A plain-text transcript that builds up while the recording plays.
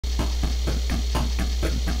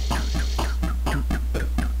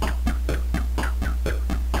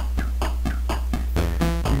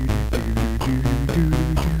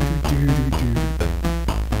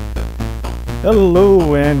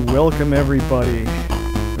Hello and welcome everybody.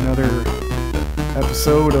 Another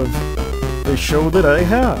episode of the show that I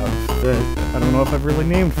have that I don't know if I've really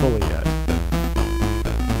named fully yet.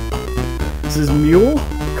 This is Mule,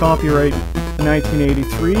 copyright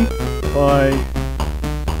 1983 by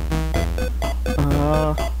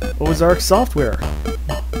Ozark Software.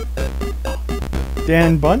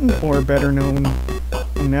 Dan Button, or better known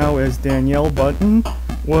now as Danielle Button,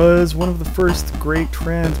 was one of the first great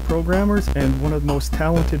trans programmers and one of the most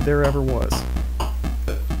talented there ever was.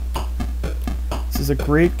 This is a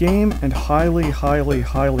great game and highly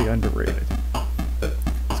underrated.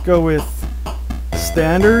 Let's go with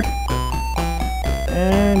standard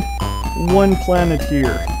and one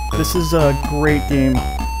planeteer. This is a great game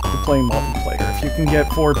to play multiplayer. If you can get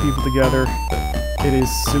 4 people together, it is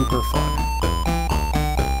super fun.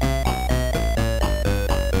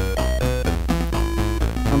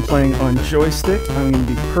 I'm playing on joystick. I'm going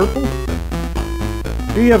to be purple.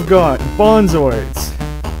 We have got Bonzoids,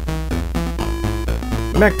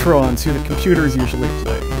 Mectrons, who the computers usually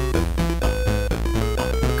play,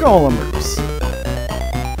 Golemers,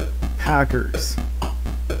 Hackers,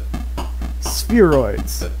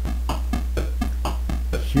 Spheroids,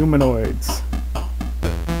 Humanoids,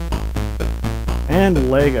 and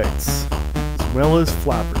Legites, as well as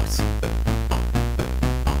Flappers.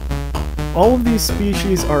 All of these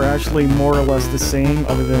species are actually more or less the same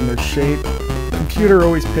other than their shape. The computer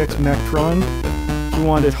always picks Mectron. If you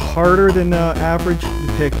want it harder than average, you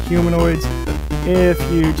pick Humanoids. If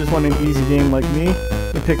you just want an easy game like me,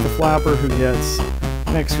 you pick the Flapper, who gets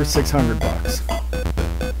an extra $600.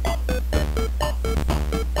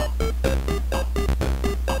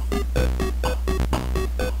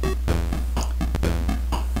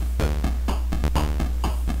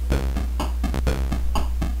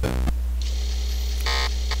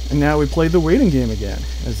 And now we play the waiting game again,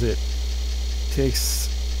 as it takes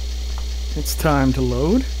its time to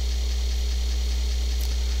load.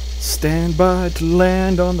 Stand by to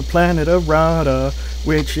land on the planet Arata,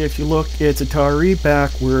 which if you look, it's Atari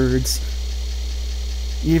backwards.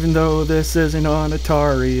 Even though this isn't on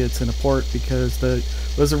Atari, it's in a port because that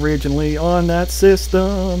was originally on that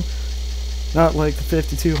system. Not like the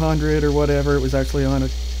 5200 or whatever, it was actually on an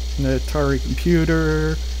Atari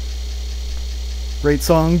computer. Great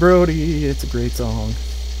song, Brody. It's a great song.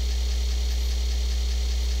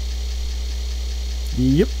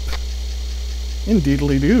 Yep.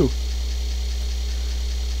 Indeedly-do.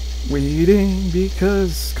 Waiting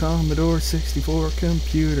because Commodore 64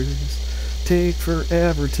 computers take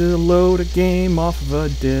forever to load a game off of a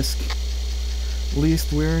disc. At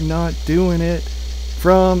least we're not doing it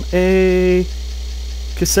from a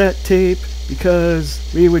cassette tape, because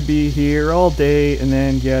we would be here all day and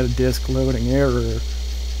then get a disk loading error.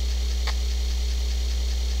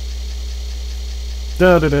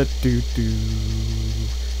 Da-da-da-doo-doo.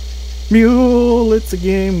 Mule, it's a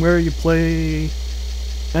game where you play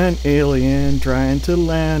an alien trying to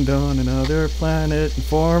land on another planet and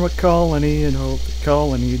form a colony and hope the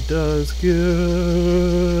colony does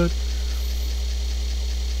good.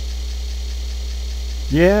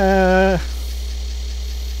 Yeah.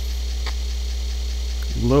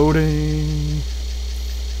 Loading.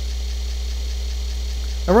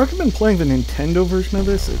 I recommend playing the Nintendo version of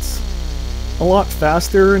this. It's a lot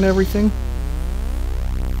faster and everything.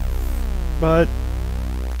 But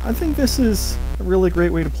I think this is a really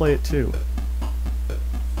great way to play it too.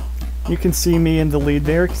 You can see me in the lead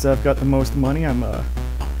there because I've got the most money. I'm a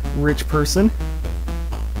rich person.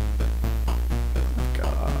 I've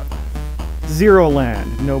got 0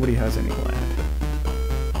 land. Nobody has any land.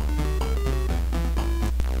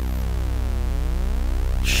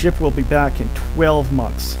 Ship will be back in 12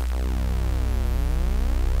 months.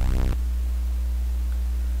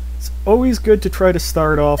 It's always good to try to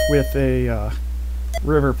start off with a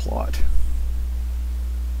river plot.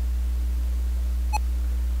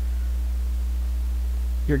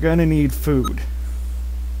 You're gonna need food.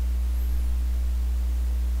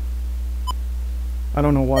 I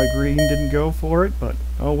don't know why green didn't go for it, but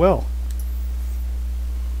oh well.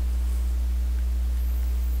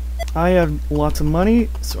 I have lots of money,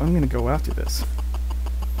 so I'm going to go after this.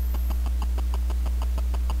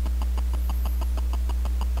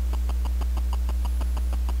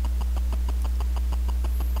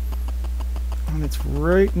 And it's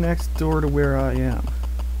right next door to where I am.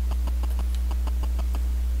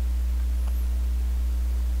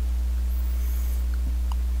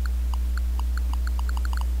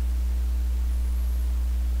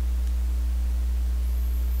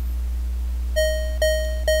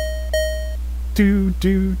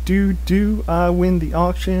 I win the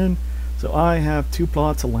auction, so I have 2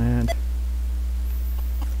 plots of land.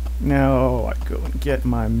 Now I go and get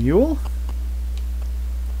my mule.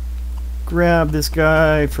 Grab this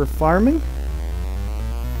guy for farming.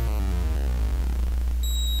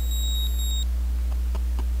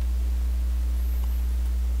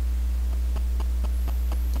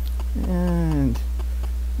 And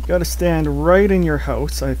you gotta stand right in your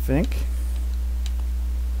house, I think.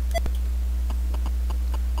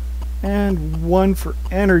 And one for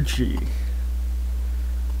energy.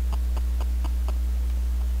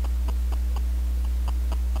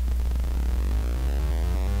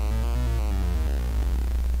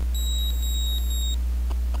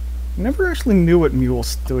 Never actually knew what Mule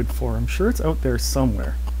stood for. I'm sure it's out there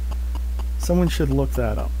somewhere. Someone should look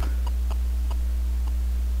that up.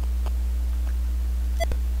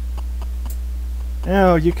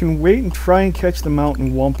 Now, you can wait and try and catch the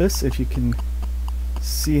mountain wumpus if you can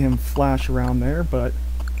see him flash around there, but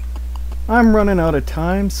I'm running out of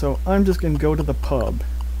time, so I'm just going to go to the pub.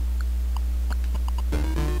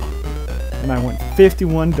 And I went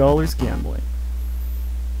 $51 gambling.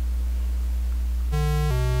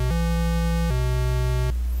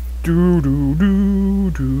 Do do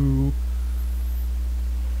do do.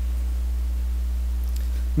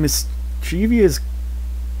 Mischievous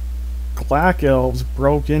black elves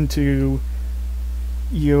broke into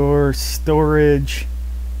your storage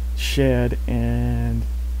shed and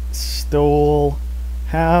stole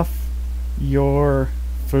half your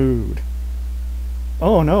food.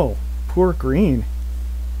 Oh no, poor Green.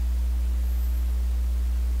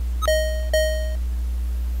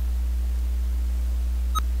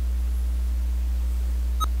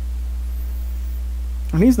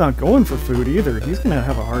 And he's not going for food either. He's gonna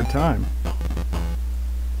have a hard time.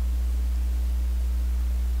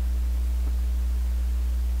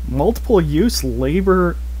 Multiple use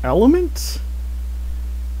labor element?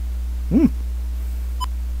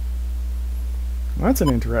 That's an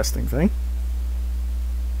interesting thing.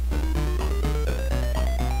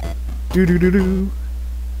 Do do do do.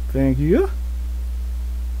 Thank you.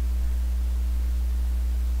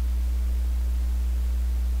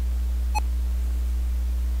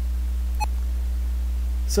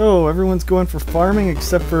 So, everyone's going for farming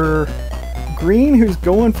except for Green, who's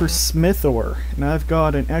going for smith ore. And I've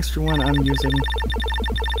got an extra one I'm using.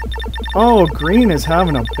 Oh, Green is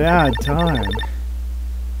having a bad time.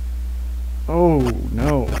 Oh,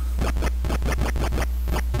 no.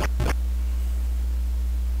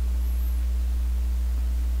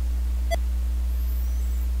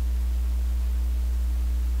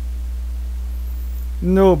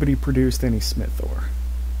 Nobody produced any smith ore.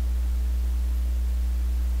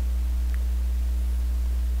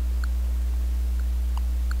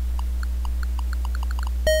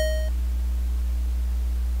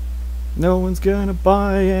 No one's gonna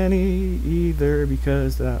buy any either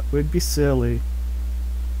because that would be silly.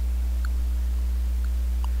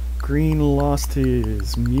 Green lost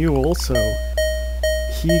his mule, so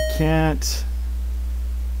he can't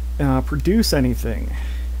produce anything.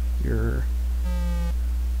 Your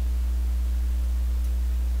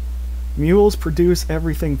mules produce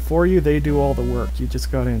everything for you. They do all the work. You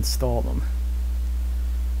just gotta install them.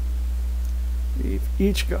 We've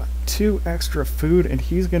each got 2 extra food, and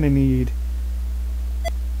he's gonna need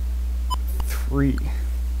 3.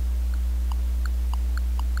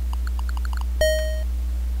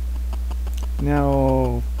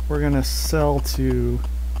 Now we're gonna sell to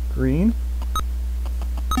Green.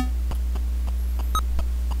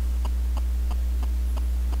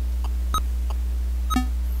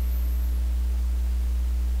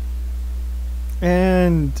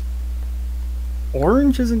 And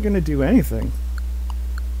Orange isn't gonna do anything.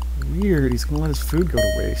 Weird, he's gonna let his food go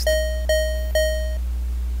to waste.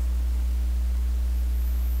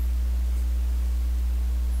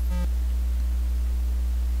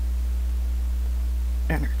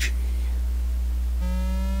 Energy.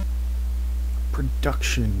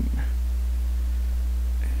 Production.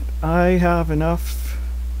 And I have enough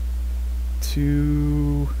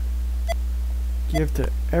to give to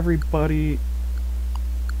everybody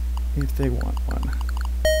if they want one.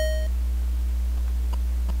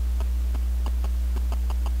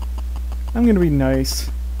 I'm gonna be nice.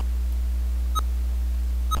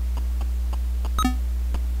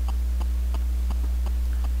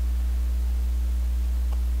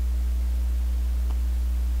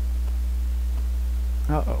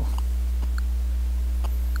 Uh-oh.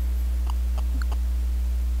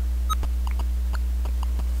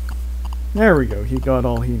 There we go, he got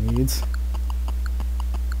all he needs.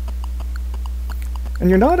 And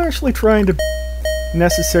you're not actually trying to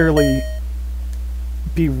necessarily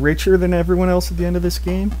be richer than everyone else at the end of this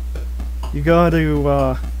game. You got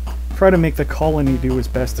to try to make the colony do as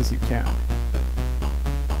best as you can.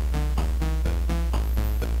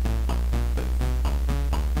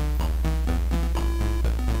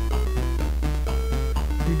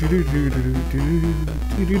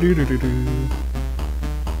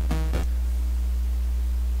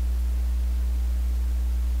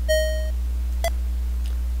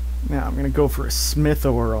 Now I'm going to go for a smith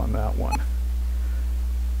ore on that one.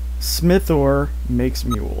 Smith ore makes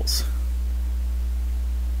mules.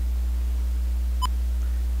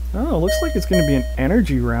 Oh, looks like it's going to be an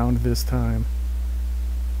energy round this time.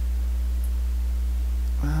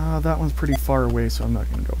 That one's pretty far away, so I'm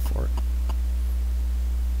not going to go for it.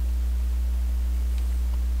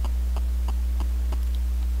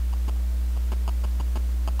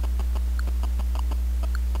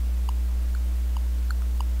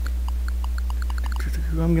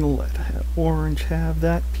 I'm going to let Orange have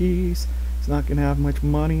that piece. It's not going to have much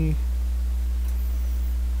money.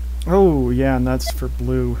 Oh, yeah, and that's for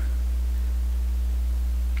Blue.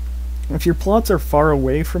 If your plots are far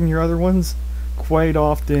away from your other ones, quite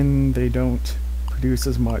often they don't produce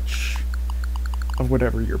as much of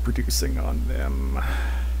whatever you're producing on them.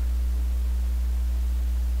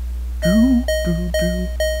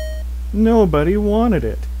 Nobody wanted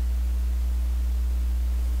it.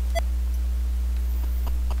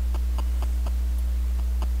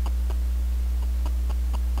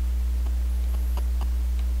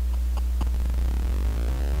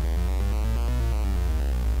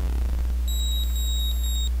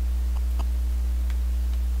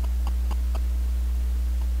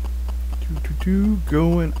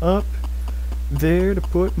 Going up there to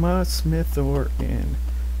put my smith ore in.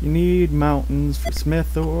 You need mountains for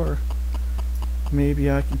smith ore. Maybe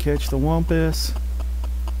I can catch the wampus.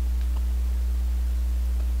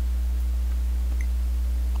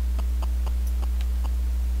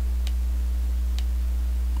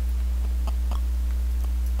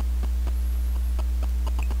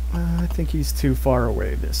 I think he's too far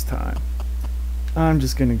away this time. I'm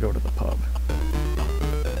just gonna go to the pub.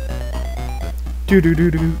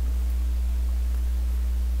 Do-do-do-do.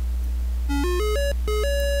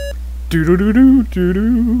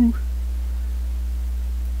 Do-do-do-do-do-do.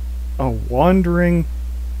 A wandering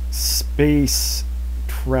space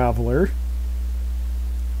traveler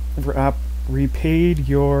repaid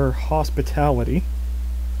your hospitality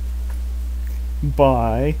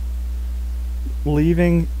by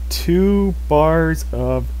leaving 2 bars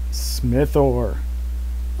of smith ore.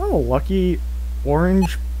 Oh, lucky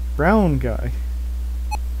orange brown guy.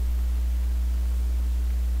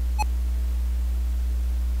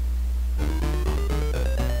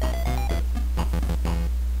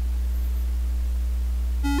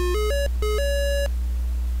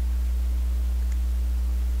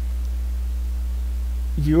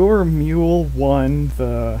 Your mule won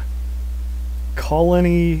the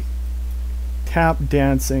colony tap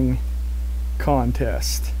dancing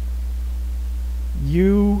contest.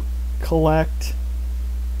 You collected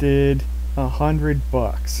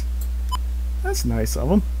 $100. That's nice of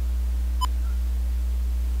him.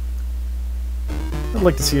 I'd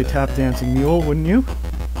like to see a tap dancing mule, wouldn't you?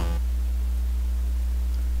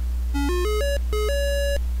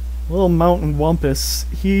 Little mountain wumpus.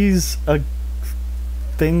 He's a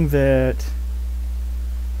thing that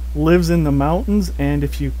lives in the mountains, and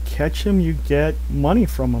if you catch him you get money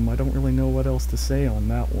from him. I don't really know what else to say on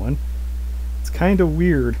that one. It's kind of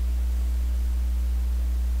weird.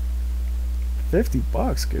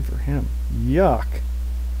 $50, good for him. Yuck.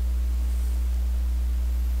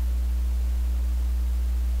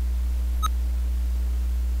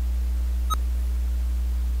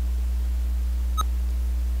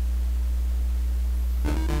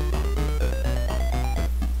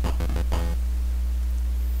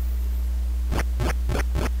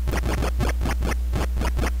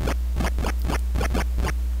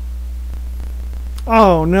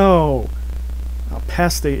 Oh no!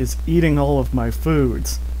 Peste is eating all of my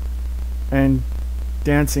foods and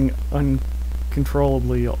dancing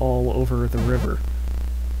uncontrollably all over the river.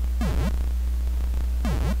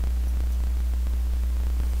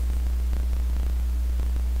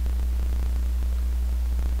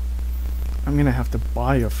 I'm gonna have to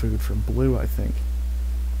buy a food from Blue, I think.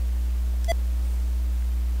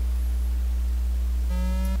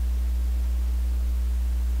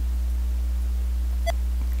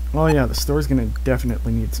 Oh yeah, the store's gonna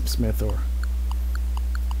definitely need some smith ore.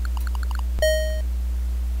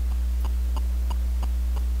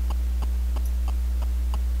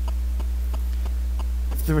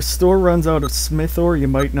 If the store runs out of smith ore, you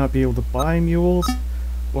might not be able to buy mules,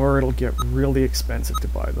 or it'll get really expensive to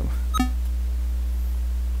buy them.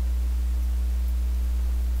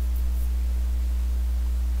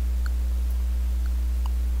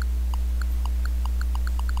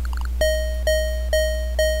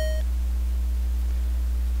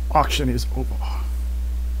 Auction is over.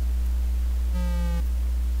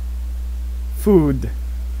 Food.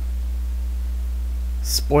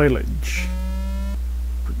 Spoilage.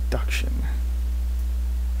 Production.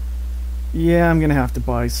 Yeah, I'm gonna have to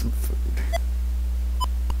buy some food.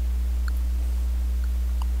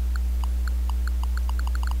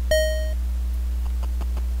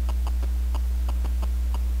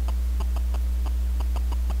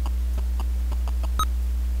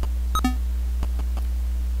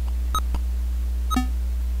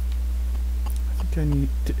 I think I need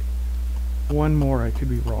one more. I could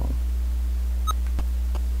be wrong.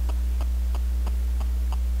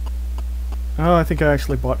 Oh, I think I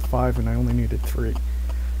actually bought 5 and I only needed 3.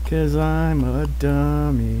 'Cause I'm a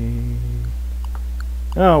dummy.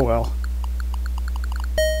 Oh well.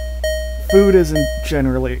 Food isn't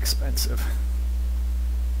generally expensive.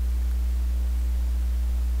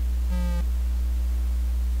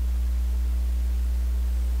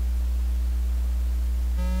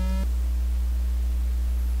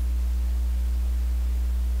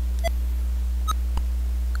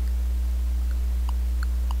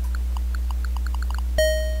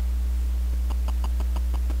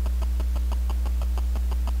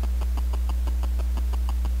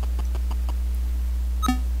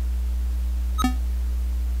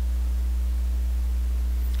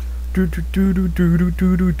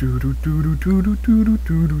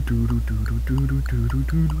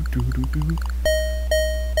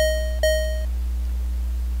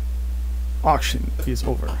 Auction is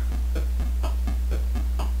over.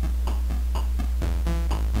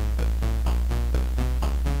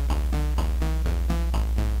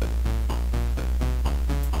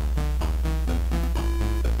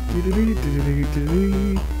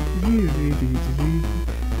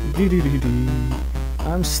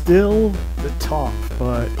 I'm still the top,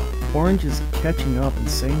 but orange is catching up, and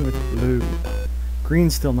same with blue.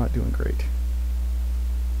 Green's still not doing great.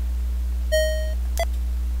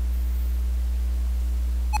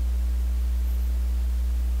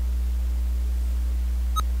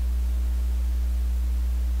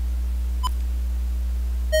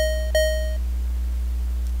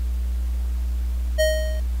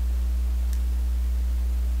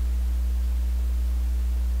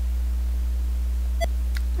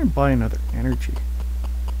 And buy another energy.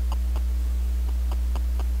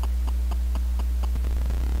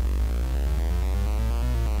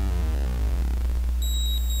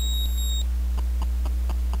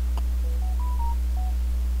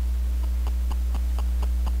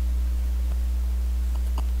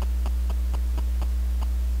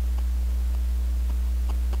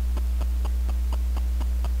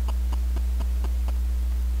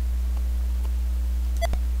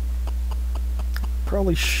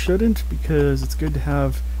 Probably shouldn't, because it's good to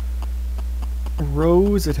have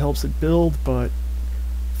rows, it helps it build, but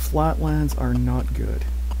flatlands are not good.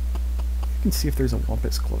 You can see if there's a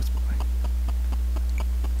Wumpus close by.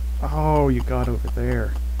 Oh, you got over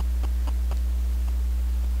there.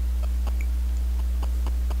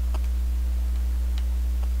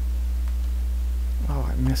 Oh,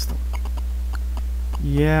 I missed them.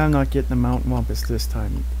 Yeah, I'm not getting the Mountain Wumpus this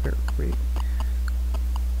time. Better wait.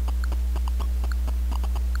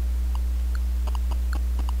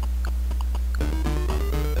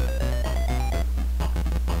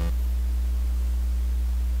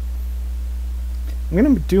 I'm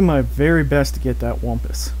gonna do my very best to get that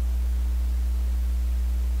Wumpus.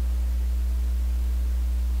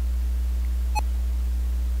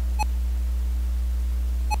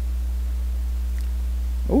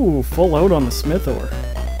 Ooh, full out on the Smith ore.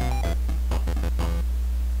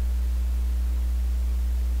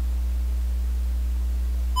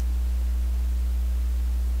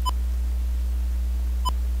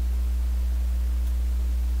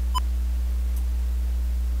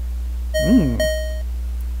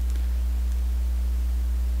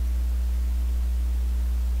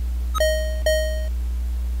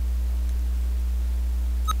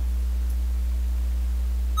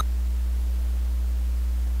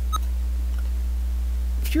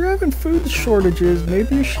 If you're having food shortages,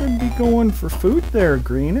 maybe you should be going for food there,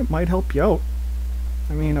 Green. It might help you out.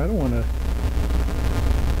 I mean, I don't want to...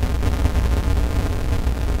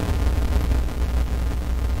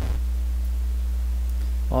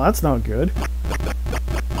 Well, that's not good.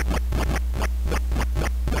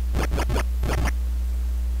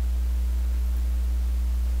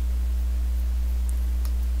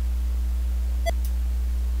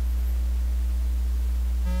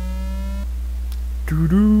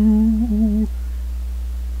 Doo-doo.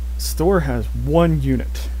 Store has 1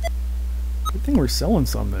 unit. Good thing we're selling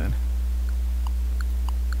some then.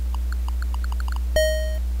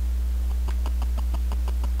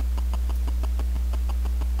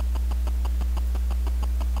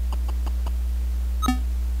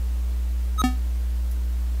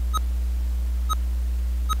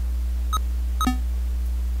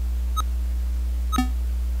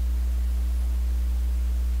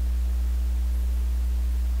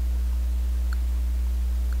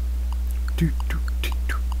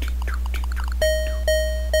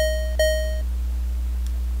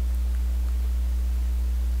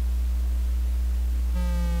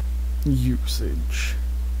 Usage.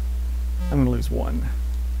 I'm gonna lose 1.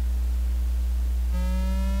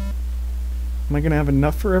 Am I gonna have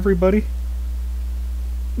enough for everybody?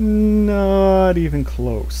 Not even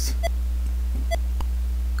close.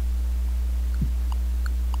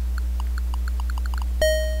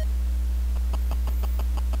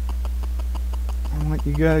 I want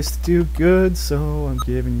you guys to do good, so I'm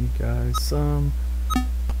giving you guys some.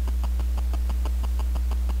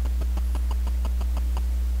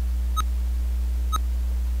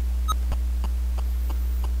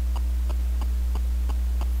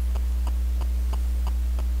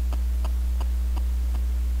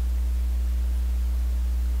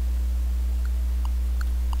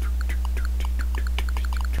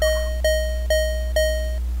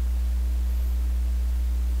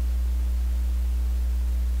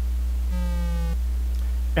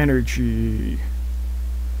 Energy.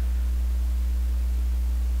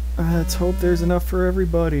 Let's hope there's enough for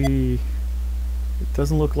everybody. It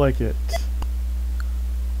doesn't look like it.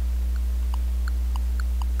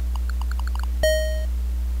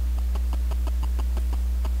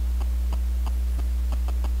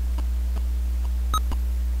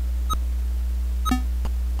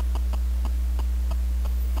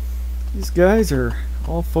 These guys are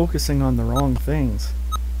all focusing on the wrong things.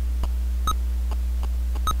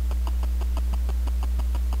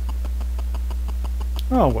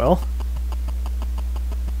 Oh well.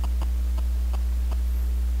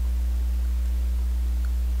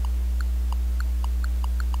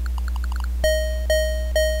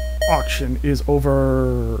 Auction is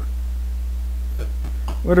over.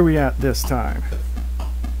 What are we at this time?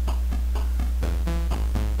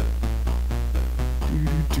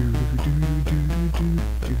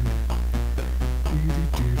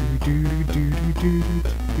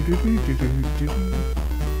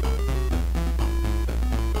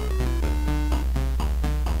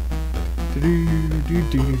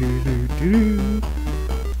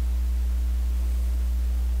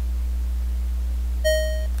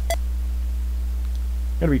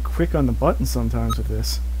 Gotta be quick on the button sometimes with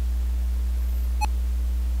this.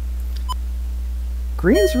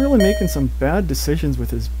 Green's really making some bad decisions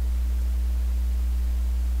with his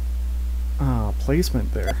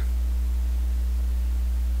placement there.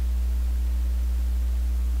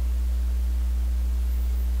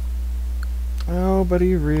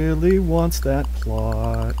 Nobody really wants that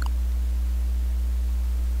plot.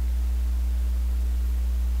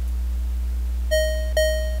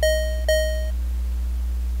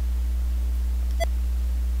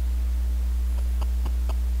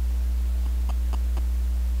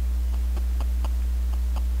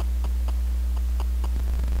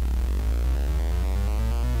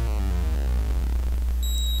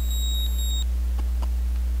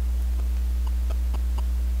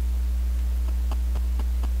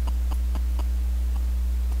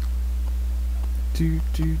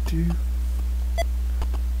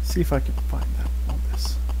 See if I can find that on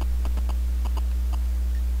this.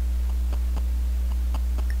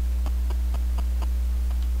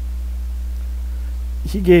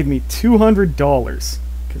 He gave me $200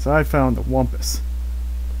 because I found the Wumpus.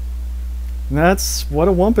 And that's what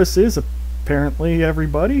a Wumpus is, apparently,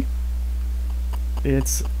 everybody.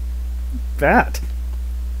 It's that.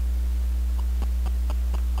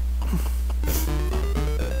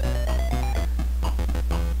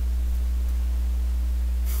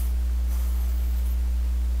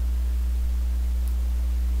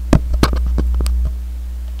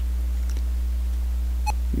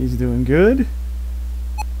 He's doing good.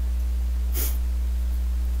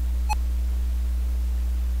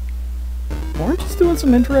 Orange is doing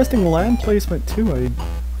some interesting land placement too. I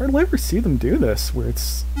hardly ever see them do this, where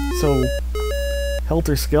it's so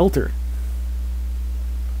helter-skelter.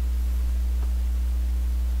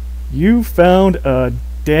 You found a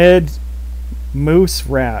dead moose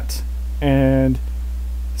rat and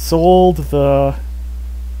sold the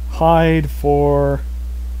hide for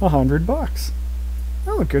 $100.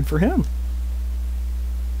 Oh, good for him.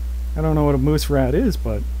 I don't know what a moose rat is,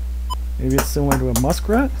 but maybe it's similar to a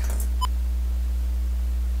muskrat.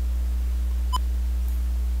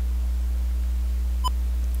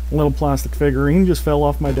 A little plastic figurine just fell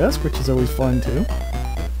off my desk, which is always fun too.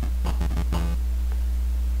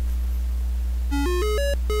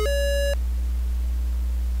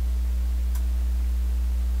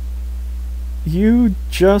 You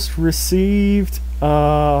just received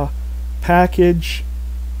a package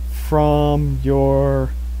from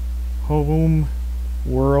your home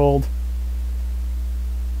world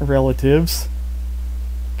relatives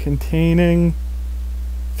containing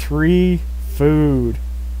 3 food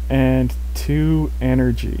and 2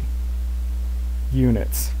 energy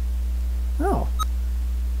units. Oh.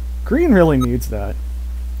 Green really needs that.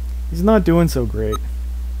 He's not doing so great.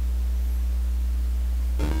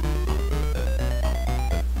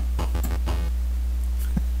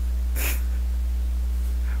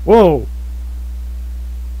 Whoa!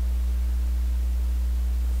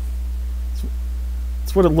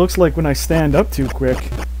 That's what it looks like when I stand up too quick.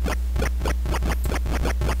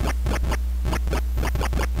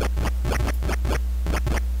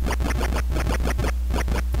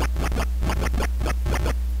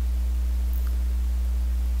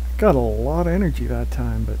 Got a lot of energy that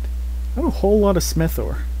time, but not a whole lot of smith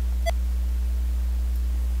ore.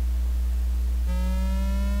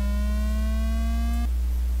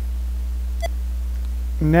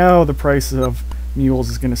 Now the price of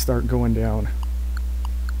mules is going to start going down.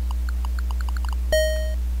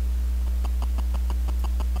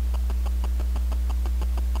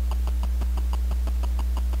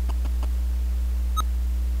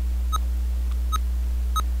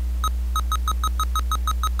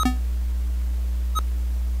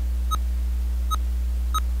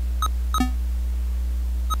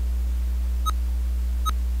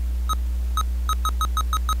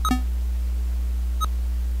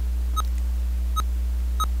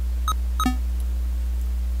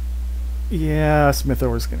 Yeah, smith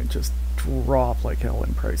ore is going to just drop like hell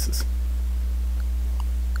in prices.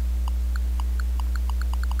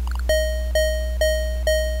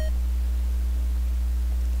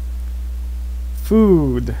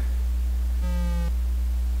 Food.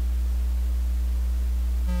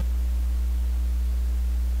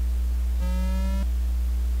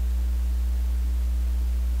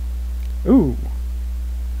 Ooh.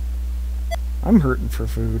 I'm hurting for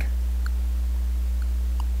food.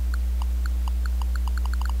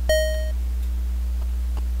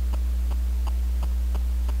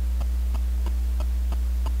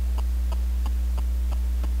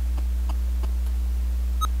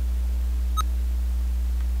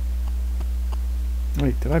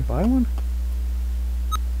 Wait, did I buy one?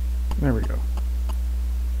 There we go.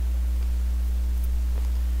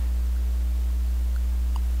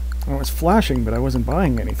 Oh, it was flashing, but I wasn't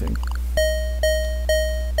buying anything.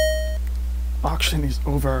 Auction is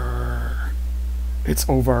over. It's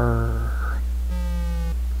over.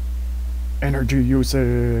 Energy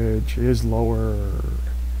usage is lowered.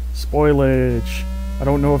 Spoilage. I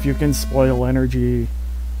don't know if you can spoil energy.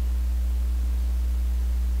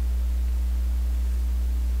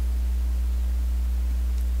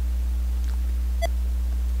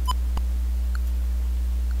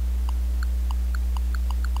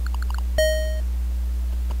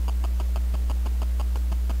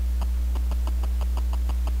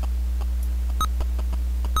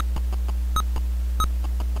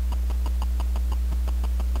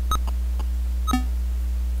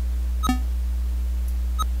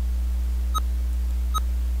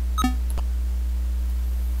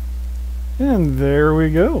 And there we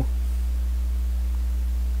go.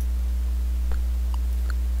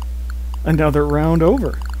 Another round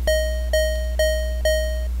over.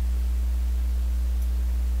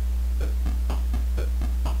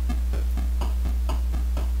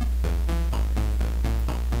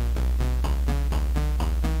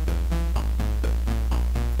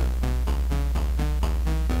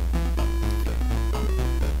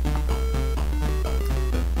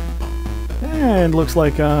 And looks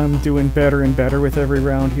like I'm doing better and better with every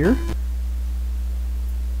round here.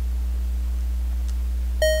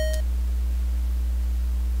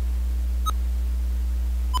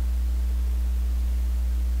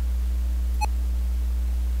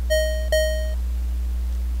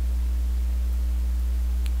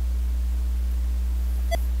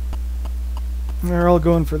 They're all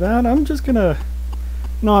going for that. I'm just gonna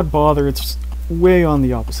not bother. It's way on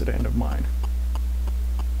the opposite end of mine.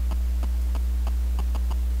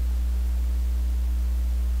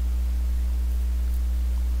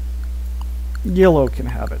 Yellow can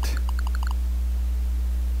have it.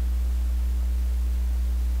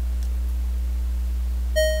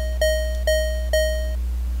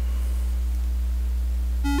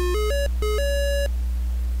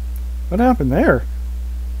 What happened there?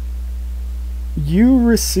 You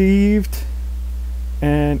received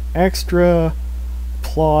an extra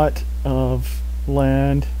plot of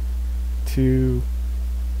land to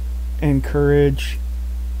encourage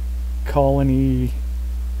colony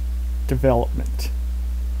development.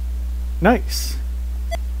 Nice.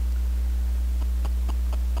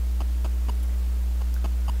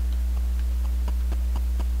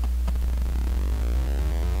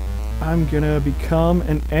 I'm gonna become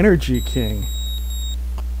an energy king.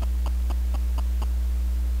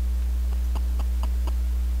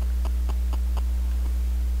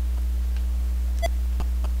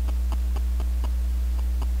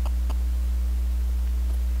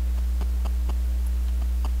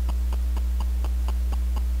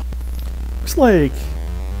 Looks like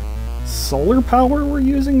solar power we're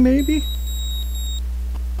using, maybe?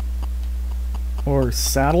 Or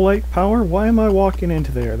satellite power? Why am I walking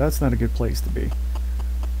into there? That's not a good place to be.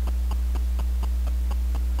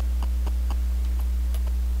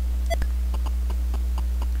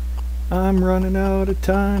 I'm running out of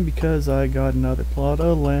time because I got another plot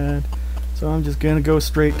of land. So I'm just gonna go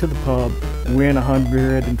straight to the pub and win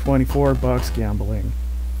 $124 gambling.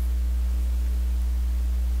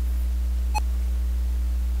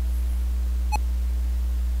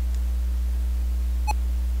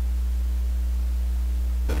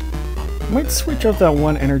 Might switch up that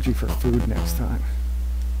one energy for food next time.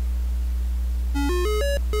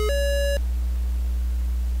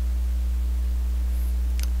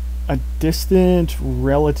 A distant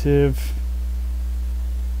relative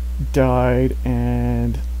died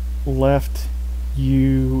and left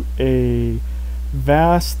you a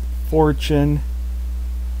vast fortune,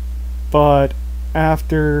 but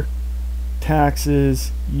after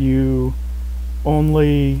taxes you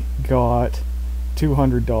only got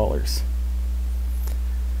 $200.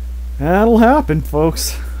 That'll happen,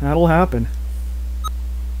 folks. That'll happen.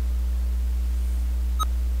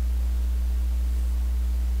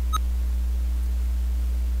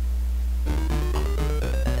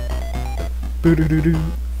 Boo-doo-doo-doo.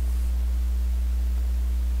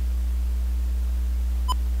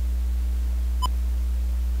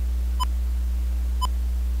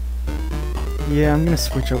 Yeah, I'm gonna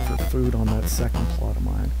switch out for food on that second plot of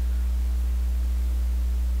mine.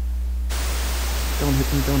 Don't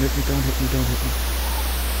hit me, don't hit me, don't hit me, don't hit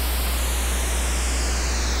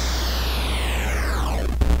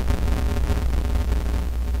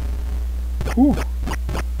me. Ooh.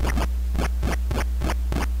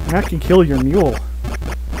 That can kill your mule.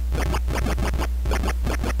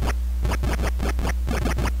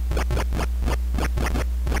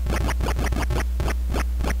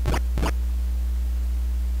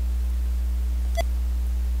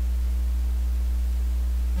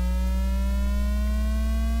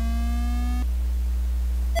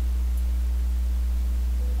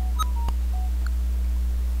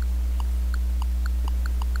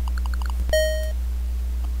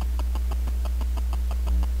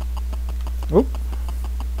 Oh.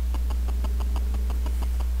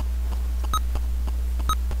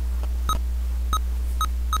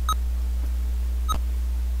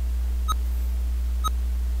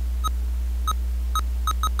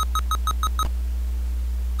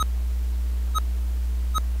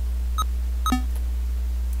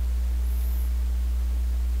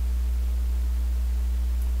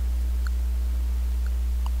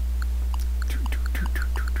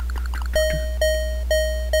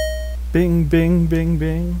 Bing, bing, bing,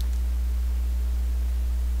 bing.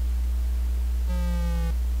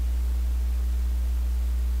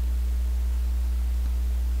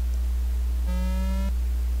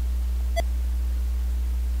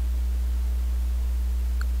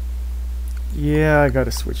 Yeah, I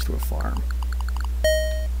gotta switch to a farm.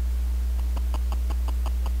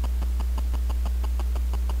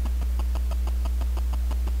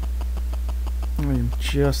 I am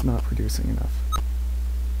just not producing enough.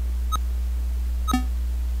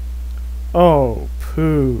 Oh,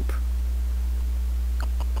 poop.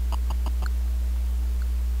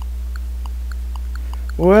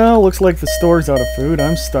 Well, looks like the store's out of food.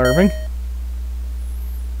 I'm starving.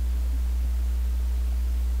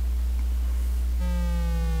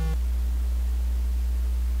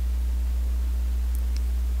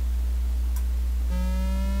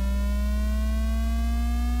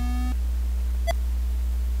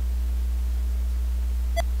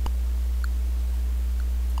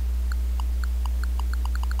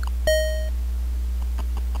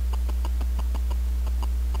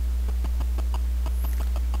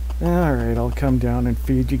 Alright, I'll come down and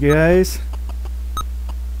feed you guys.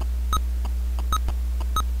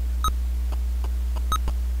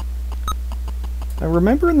 I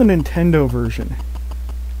remember in the Nintendo version,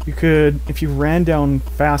 you could, if you ran down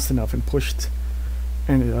fast enough and pushed,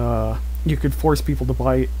 and you could force people to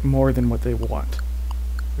buy more than what they want,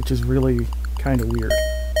 which is really kind of weird.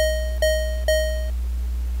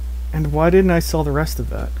 And why didn't I sell the rest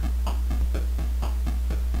of that?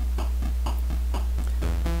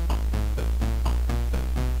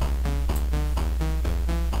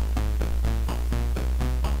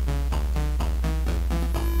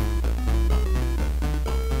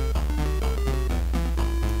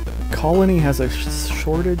 Colony has a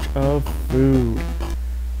shortage of food.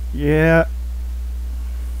 Yeah.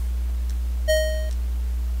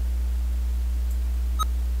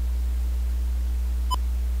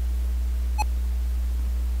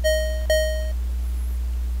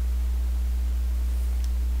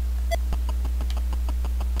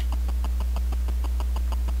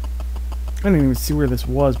 I didn't even see where this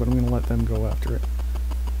was, but I'm going to let them go after it.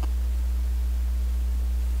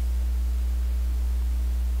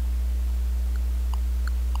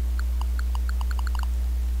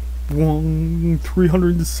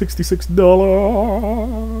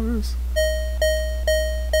 $366.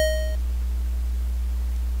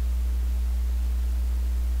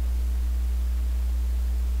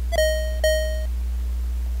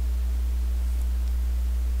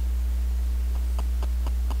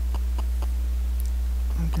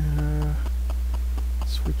 I'm gonna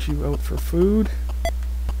switch you out for food.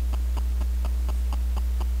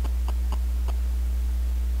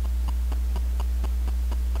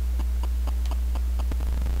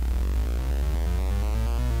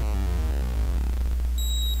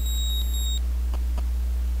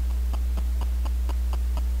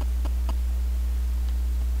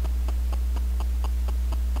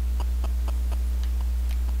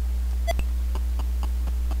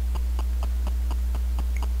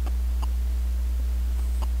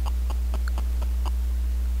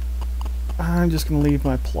 I'm just going to leave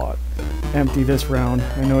my plot empty this round.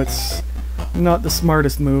 I know it's not the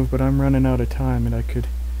smartest move, but I'm running out of time and I could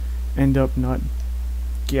end up not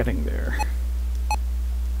getting there.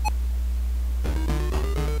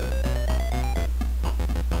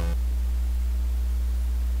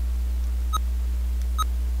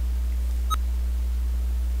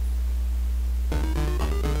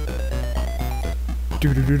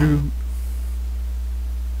 Do-do-do-do.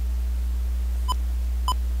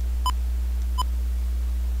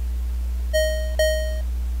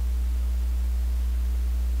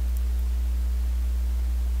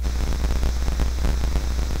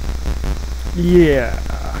 Yeah,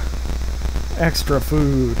 extra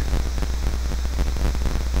food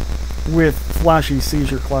with flashy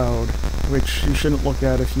seizure cloud, which you shouldn't look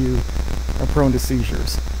at if you are prone to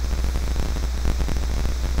seizures.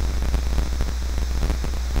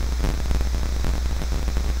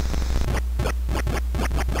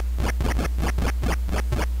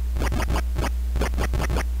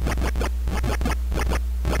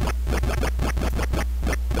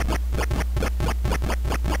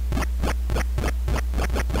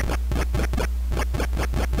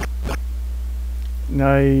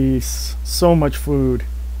 Nice. So much food.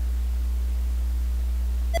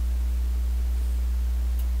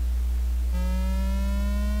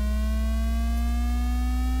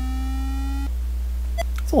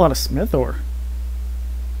 That's a lot of smith ore.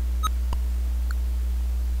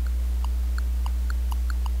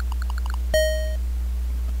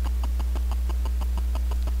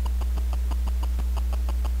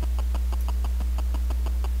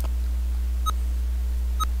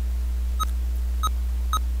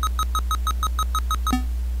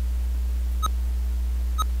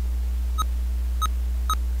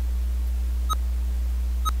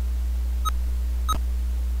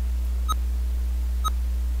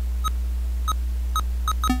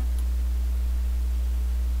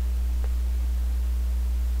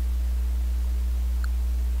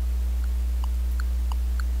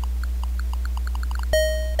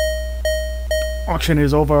 Auction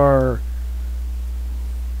is over.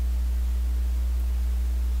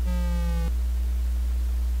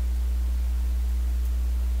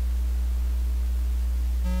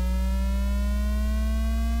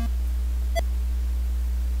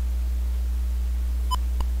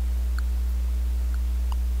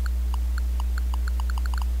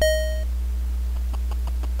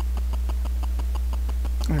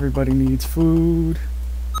 Everybody needs food.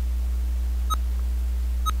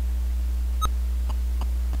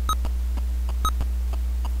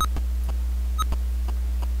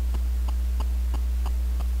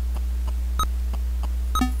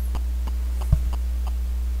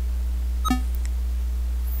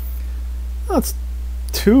 That's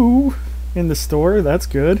 2 in the store. That's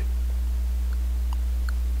good.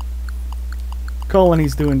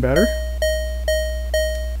 Colony's doing better.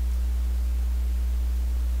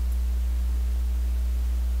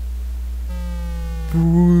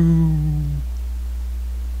 Woo.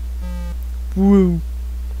 Woo.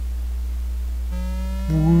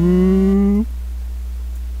 Woo.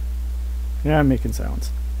 Yeah, I'm making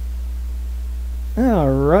sounds. All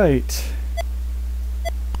right.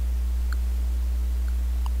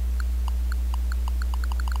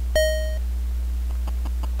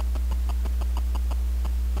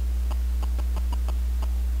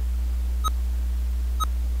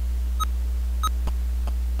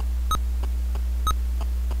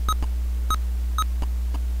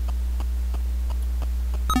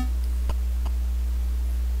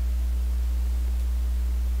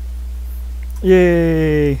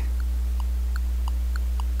 Yay!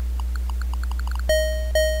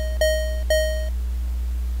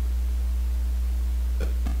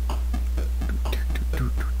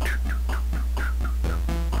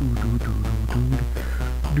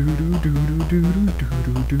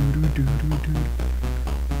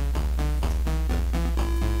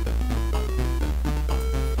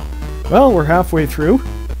 Well, we're halfway through.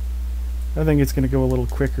 I think it's going to go a little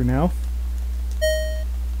quicker now.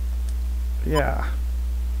 Yeah.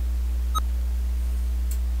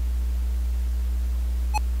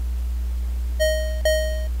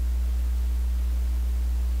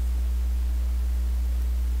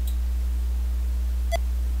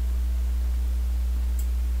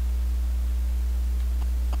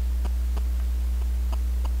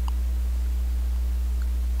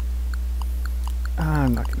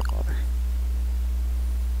 I'm not going to bother.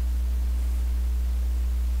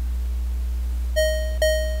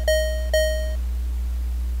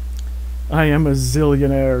 I am a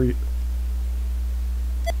zillionaire.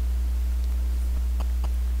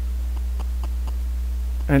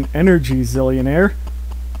 An energy zillionaire.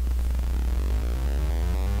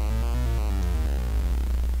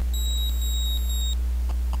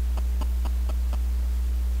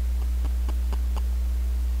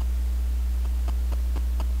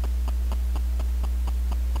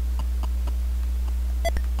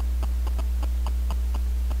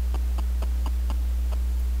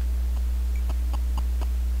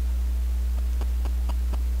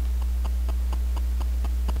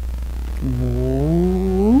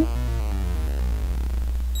 Whoa.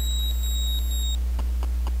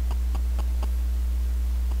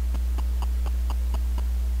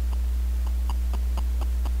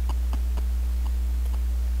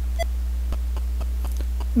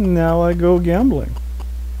 Now I go gambling.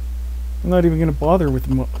 I'm not even going to bother with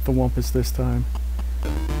the Wumpus this time.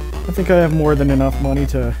 I think I have more than enough money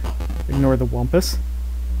to ignore the Wumpus.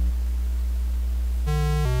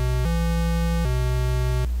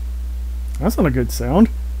 That's not a good sound.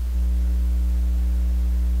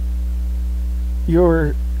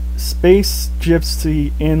 Your space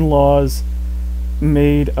gypsy in-laws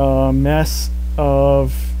made a mess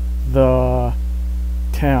of the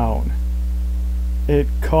town. It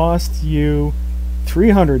cost you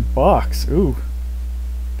 $300. Ooh.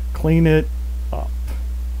 Clean it up.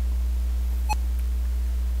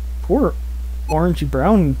 Poor orangey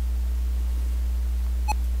brown.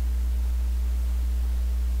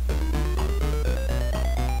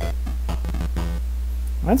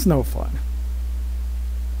 That's no fun.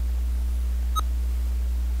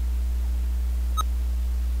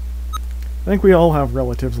 I think we all have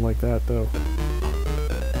relatives like that, though.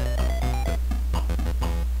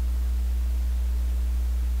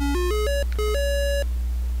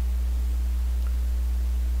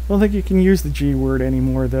 I don't think you can use the G word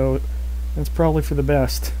anymore, though. That's probably for the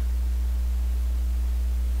best.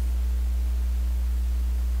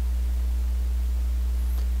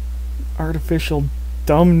 Artificial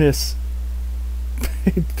dumbness.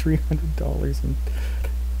 Paid $300 and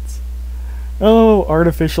oh,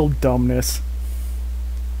 artificial dumbness.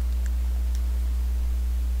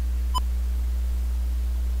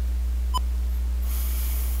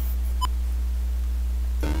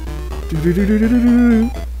 Do do do do do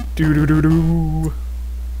do do do do do.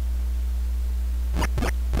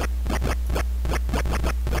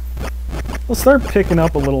 We'll start picking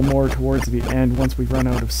up a little more towards the end once we run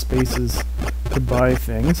out of spaces to buy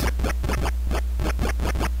things.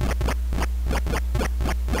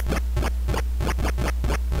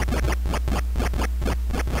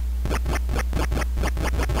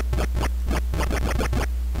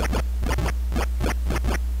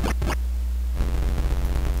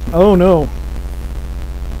 Oh no.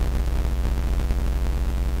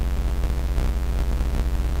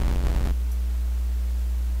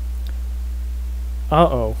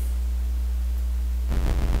 Uh-oh.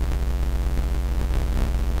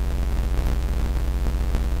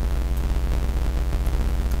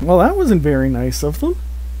 Well, that wasn't very nice of them.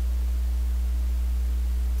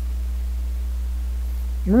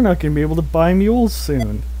 We're not going to be able to buy mules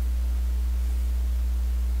soon.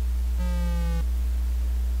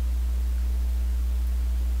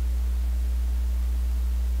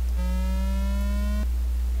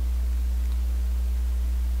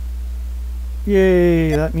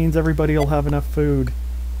 Yay, that means everybody will have enough food.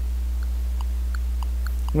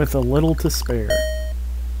 With a little to spare.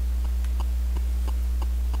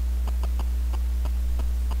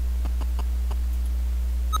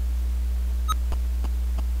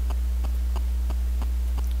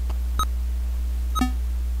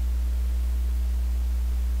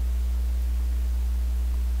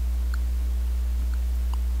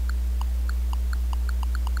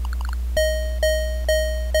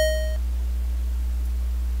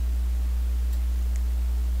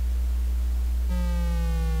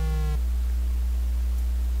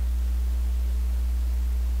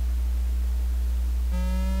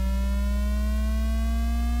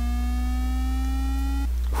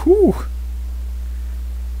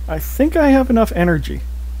 I think I have enough energy.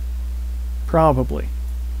 Probably.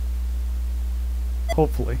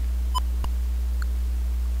 Hopefully.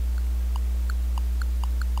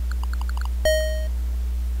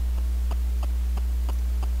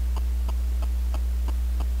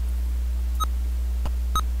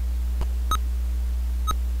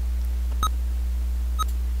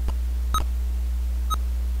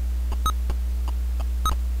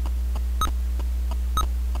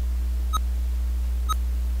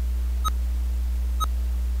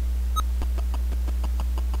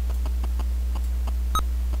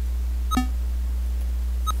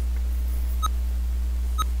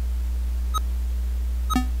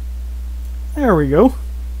 There we go.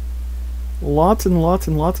 Lots and lots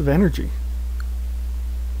and lots of energy.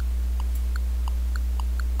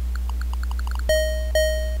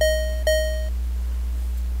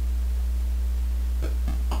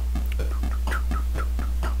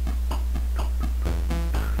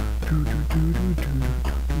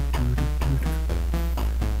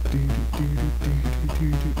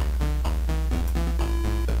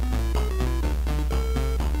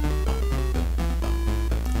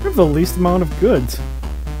 I have the least amount of goods.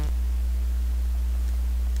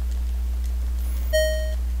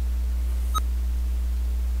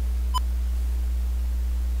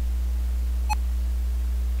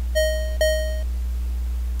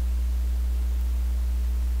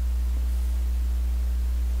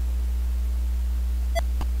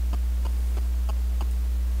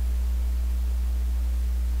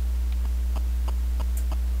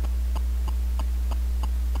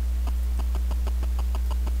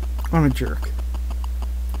 I'm a jerk.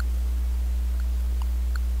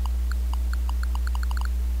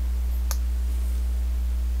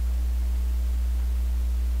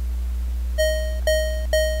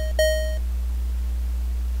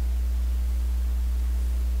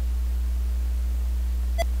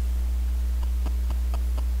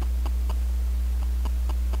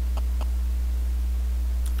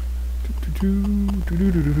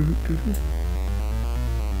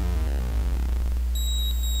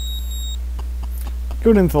 Go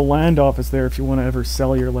into the land office there if you want to ever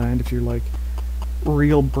sell your land, if you're like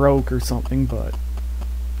real broke or something, but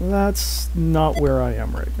that's not where I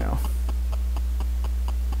am right now.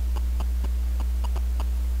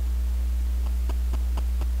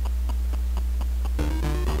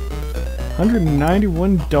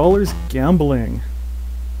 $191 gambling.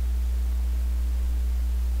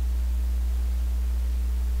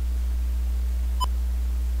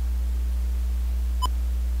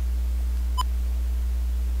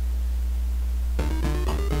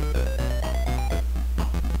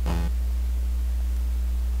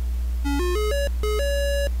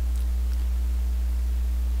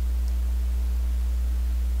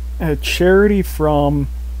 A charity from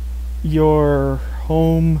your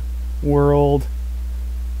home world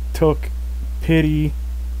took pity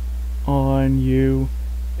on you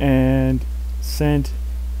and sent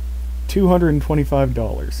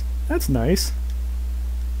 $225. That's nice.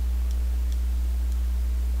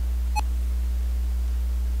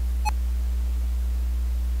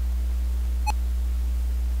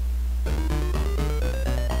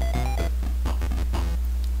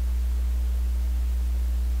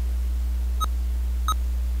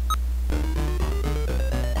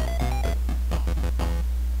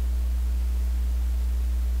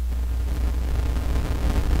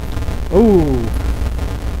 Oh,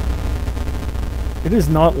 it is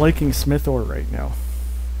not liking Smith ore right now.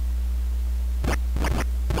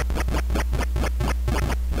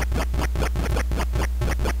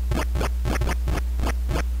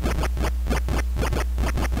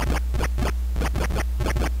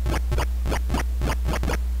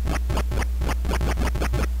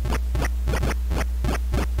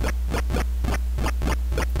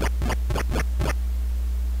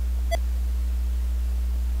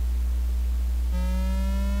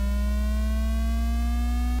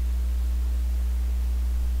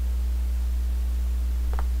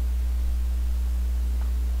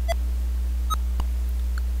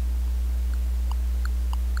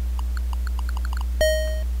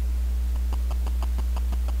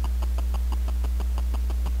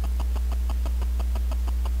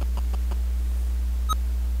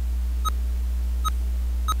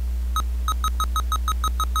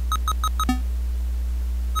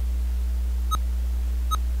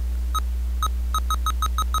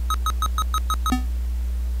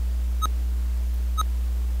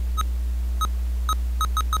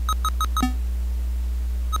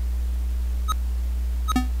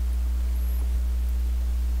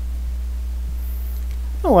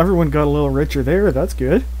 Well, everyone got a little richer there. That's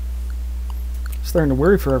good. Starting to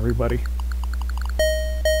worry for everybody.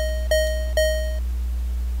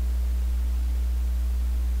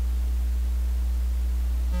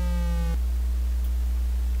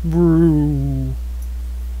 Brew.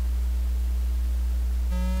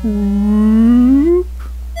 Whoop.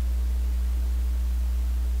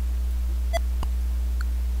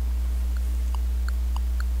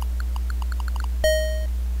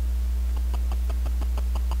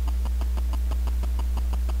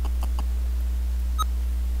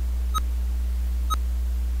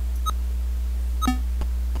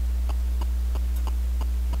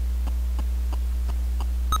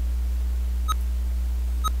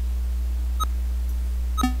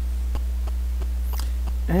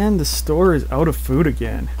 And the store is out of food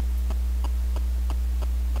again.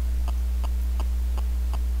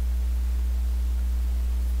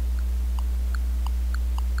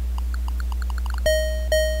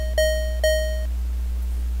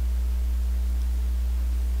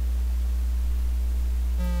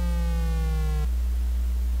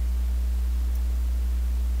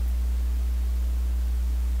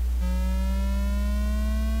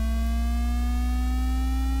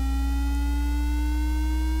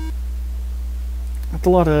 That's a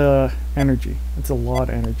lot of energy. That's a lot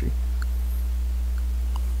of energy.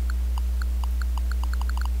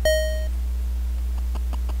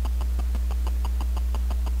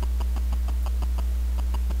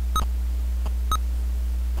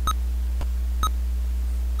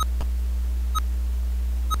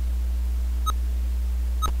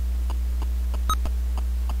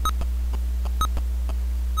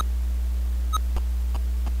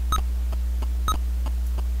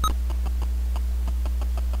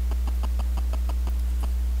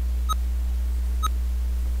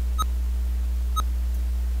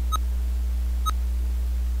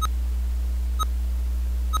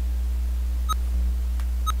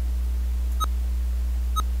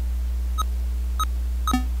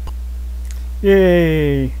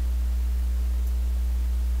 Yay!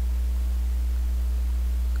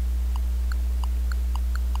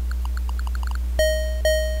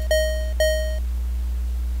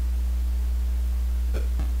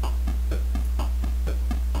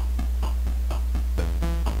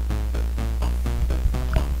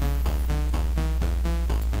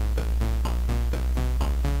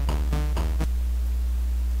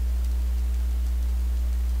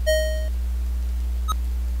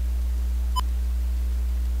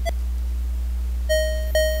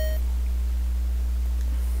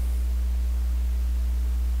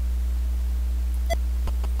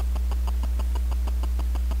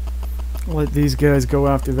 Let these guys go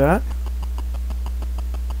after that.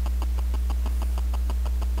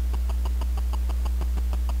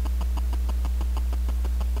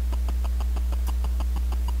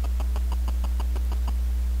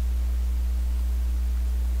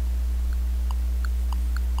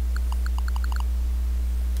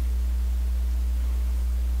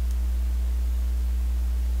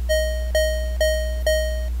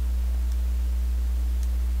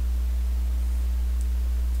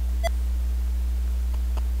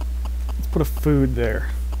 Put a food there.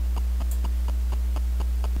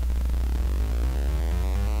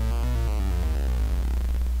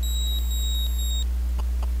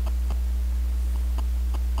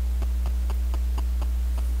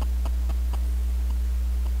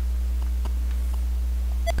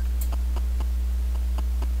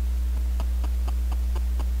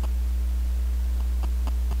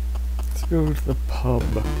 Let's go to the pub.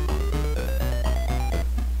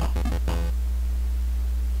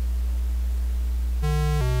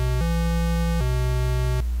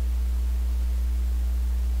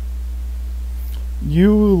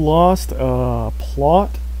 You lost a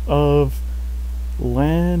plot of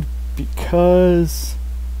land because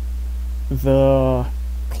the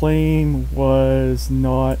claim was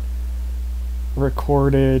not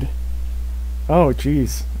recorded. Oh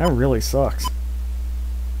geez, that really sucks.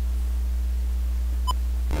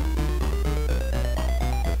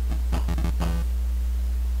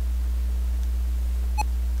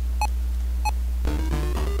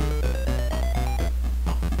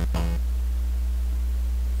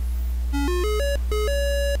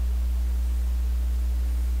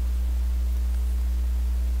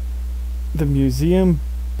 The museum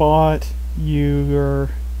bought your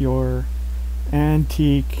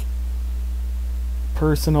antique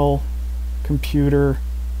personal computer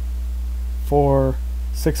for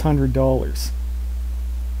 $600.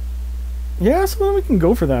 Yeah, so then we can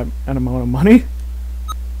go for that amount of money.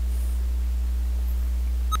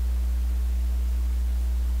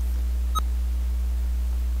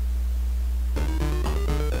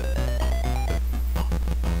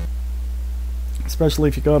 Especially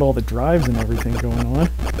if you got all the drives and everything going on.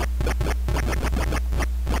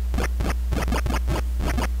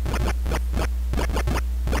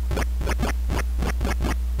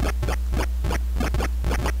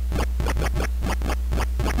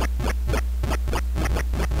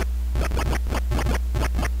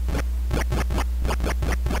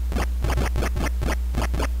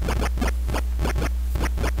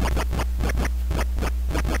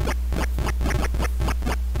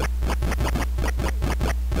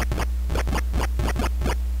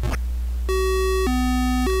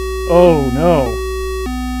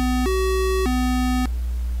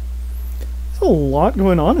 lot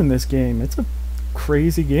going on in this game. It's a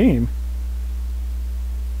crazy game.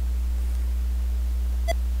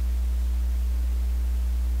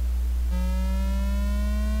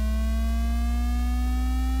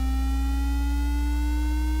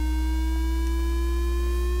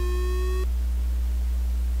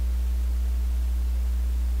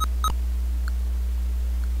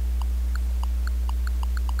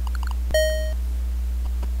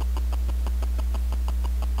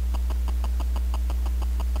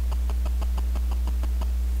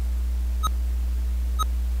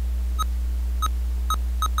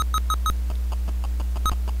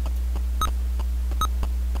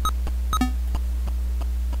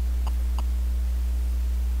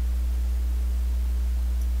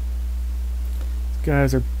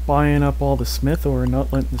 Guys are buying up all the smith ore and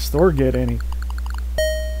not letting the store get any.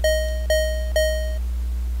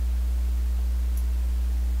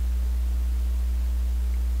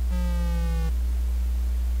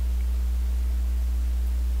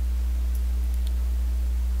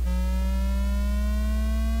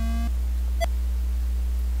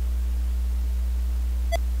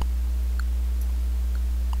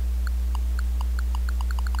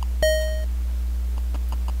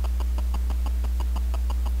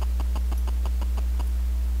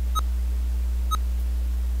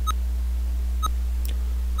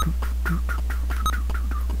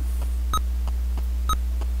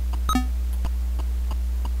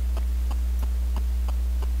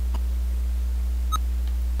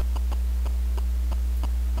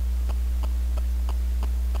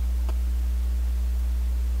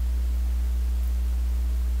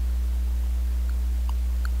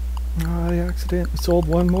 I accidentally sold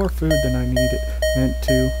one more food than I needed meant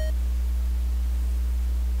to.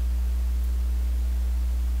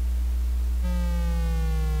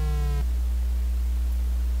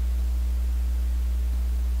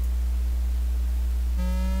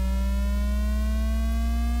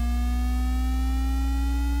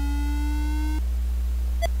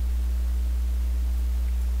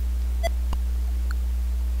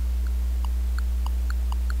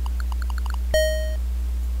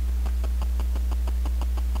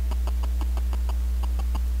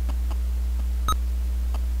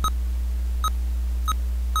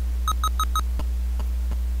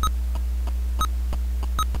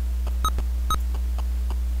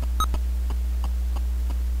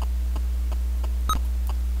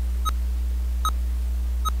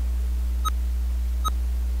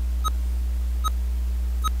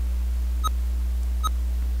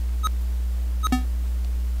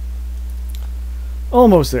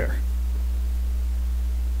 Almost there.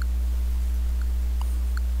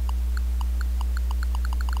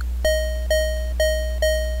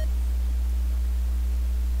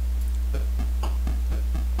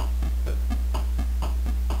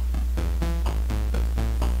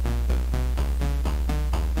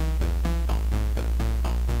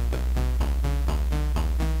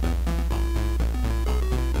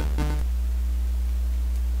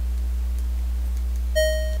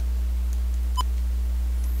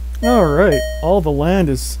 Alright, all the land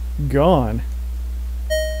is gone.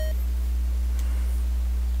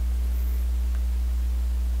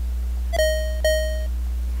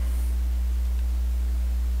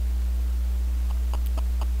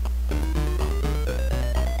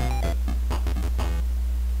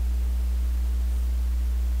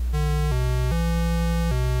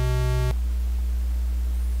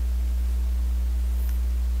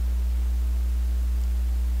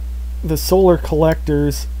 The solar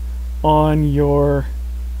collectors on your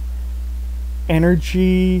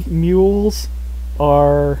energy mules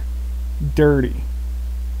are dirty.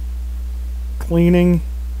 Cleaning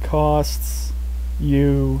costs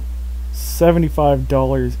you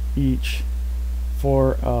 $75 each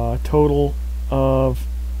for a total of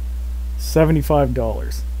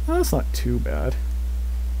 $75. That's not too bad.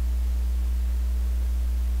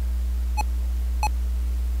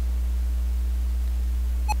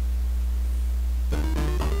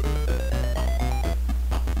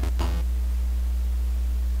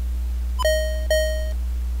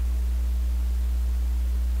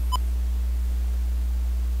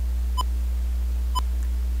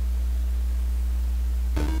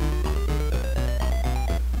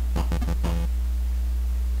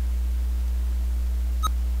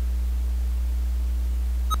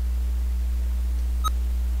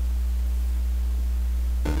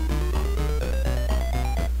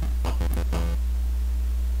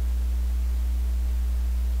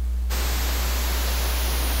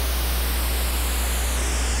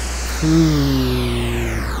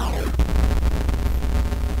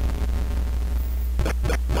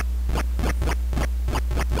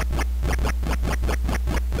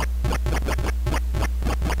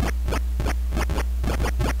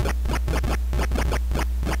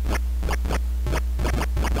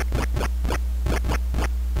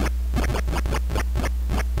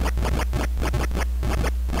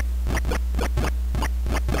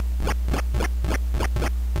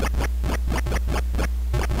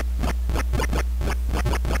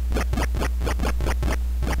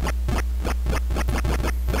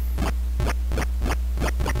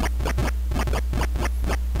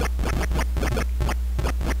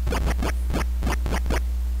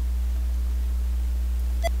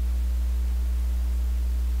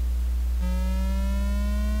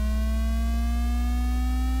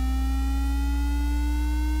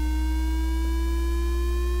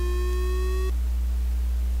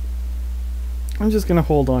 I'm just gonna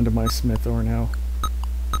hold on to my smith ore now.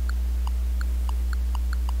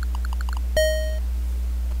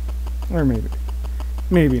 Or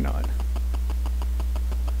maybe not.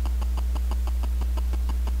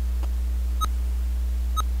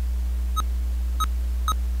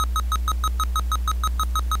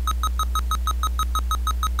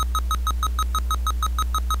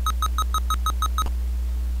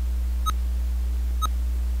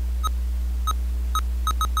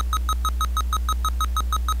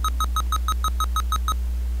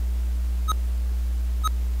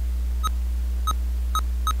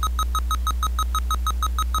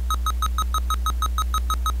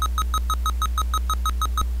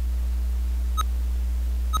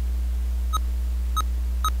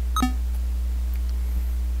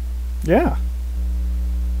 Yeah.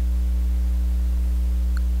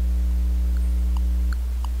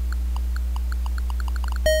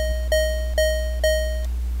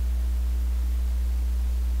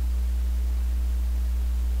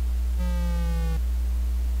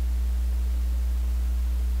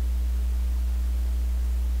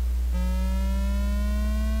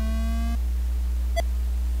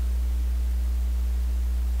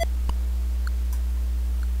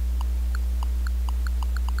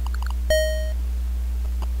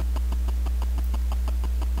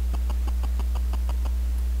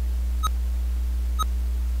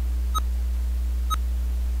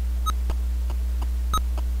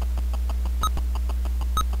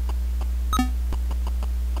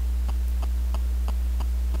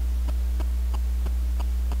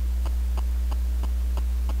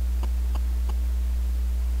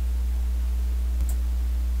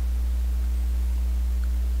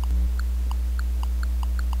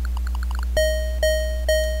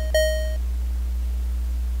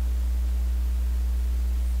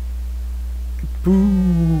 Boo.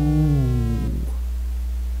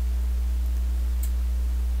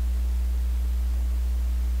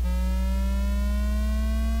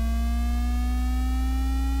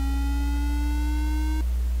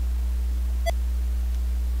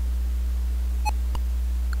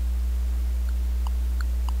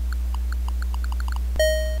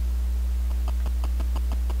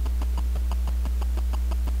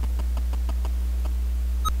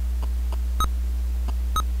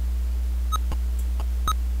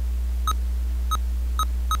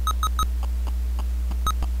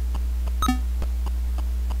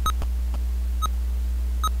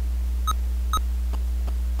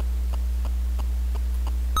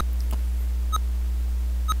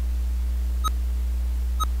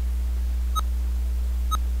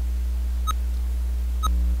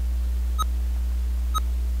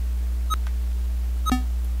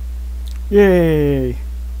 Yay!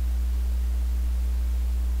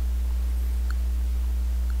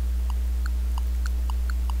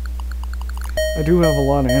 I do have a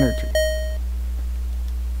lot of energy.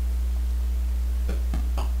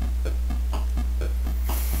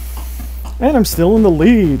 And I'm still in the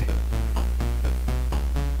lead.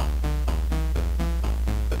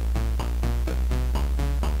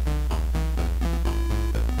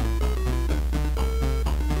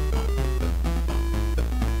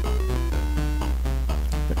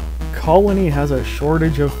 Colony has a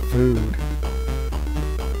shortage of food.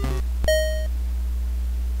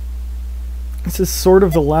 This is sort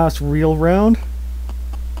of the last real round.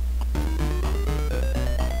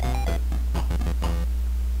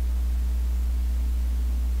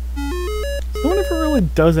 No one ever really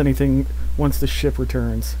does anything once the ship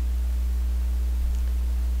returns.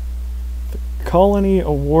 The colony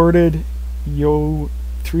awarded Yo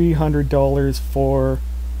 $300 for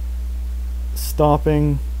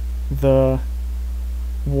stopping the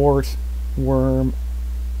wart worm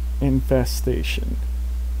infestation.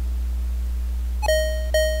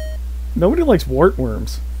 Nobody likes wart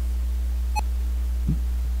worms.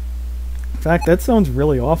 In fact, that sounds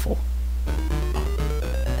really awful.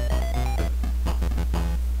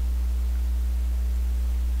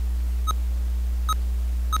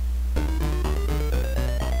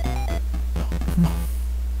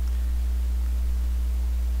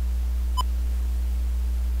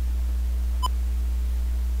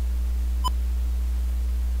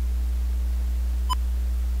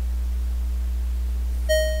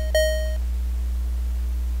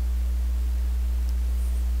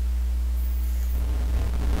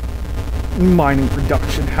 Mining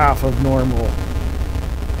production half of normal.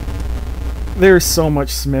 There's so much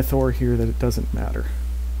smith ore here that it doesn't matter.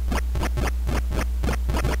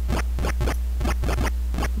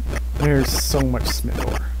 There's so much smith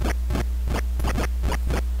ore.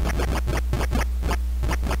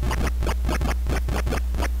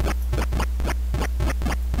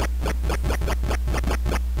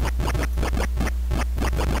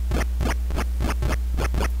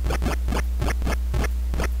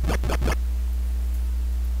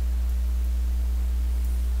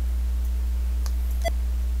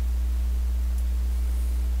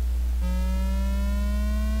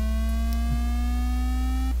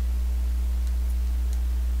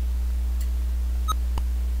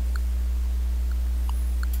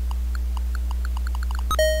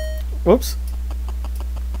 Whoops.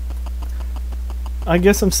 I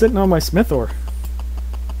guess I'm sitting on my smith ore.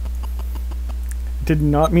 Did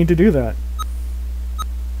not mean to do that.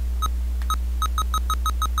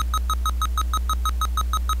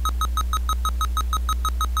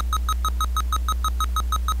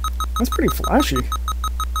 That's pretty flashy.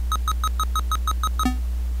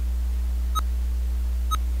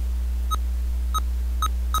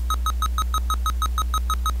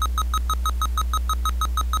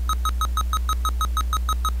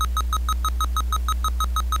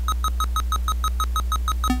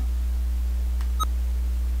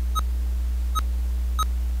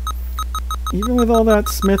 Even with all that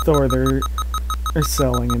smith ore they're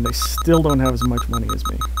selling, and they still don't have as much money as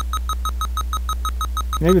me.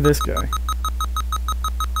 Maybe this guy.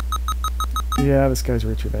 Yeah, this guy's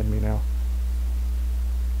richer than me now.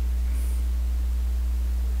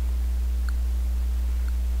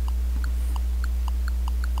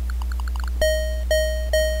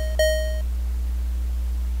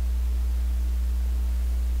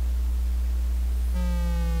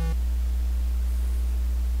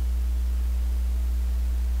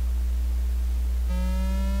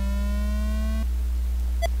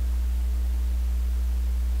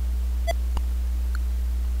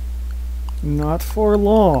 Not for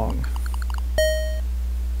long.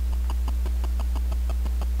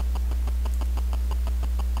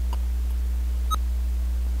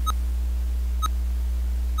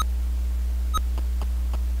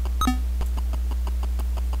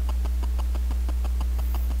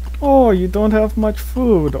 Oh, you don't have much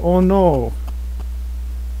food. Oh no.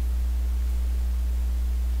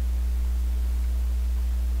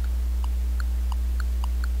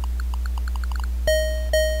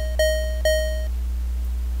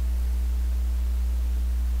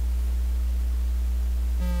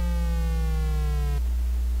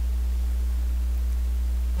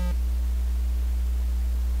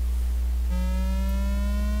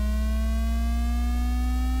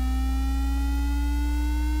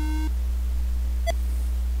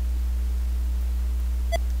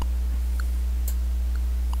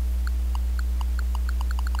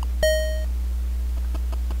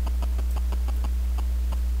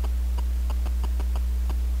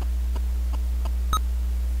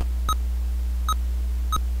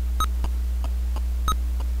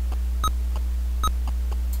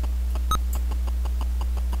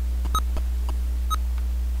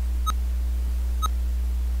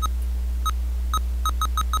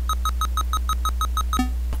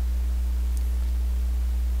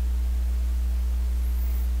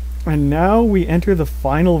 And now we enter the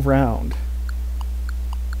final round.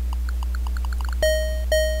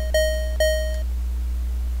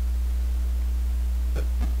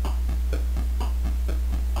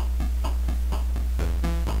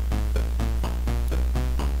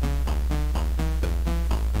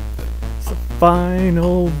 It's the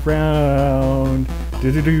final round.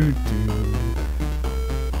 Do-do-do-do.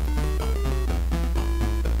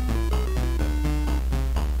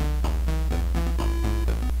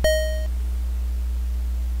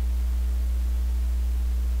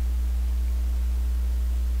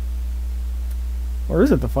 Or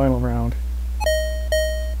is it the final round?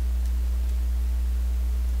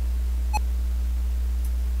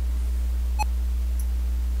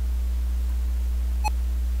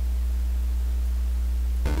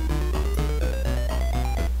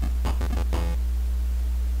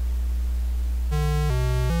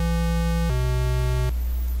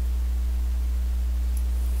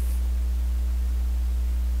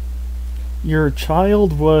 Your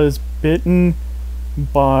child was bitten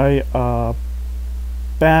by a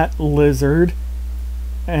bat lizard,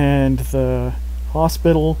 and the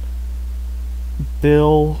hospital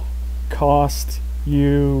bill cost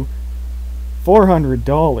you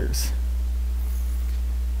 $400.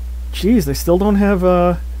 Geez, they still don't have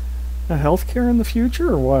a healthcare in the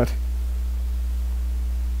future, or what?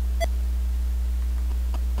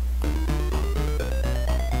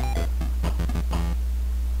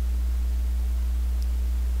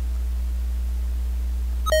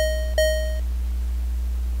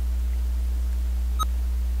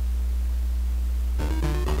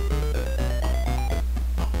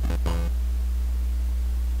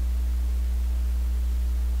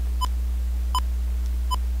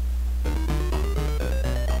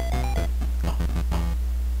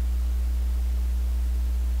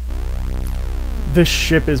 The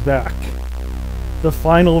ship is back. The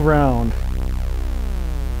final round.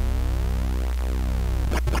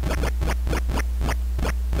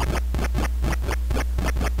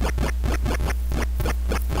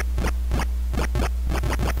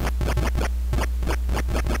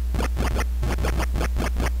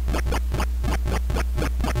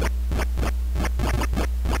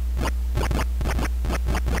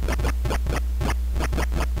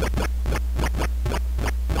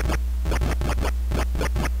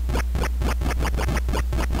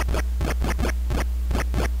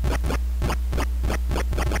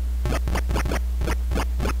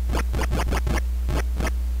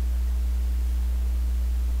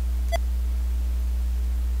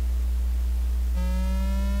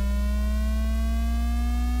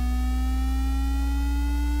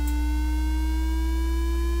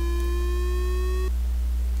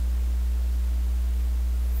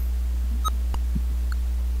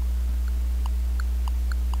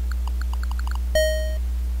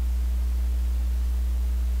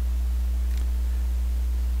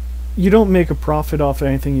 you don't make a profit off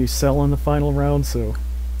anything you sell in the final round, so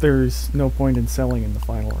there's no point in selling in the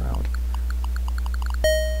final round.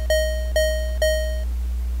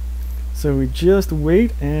 So we just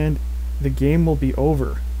wait and the game will be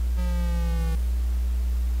over.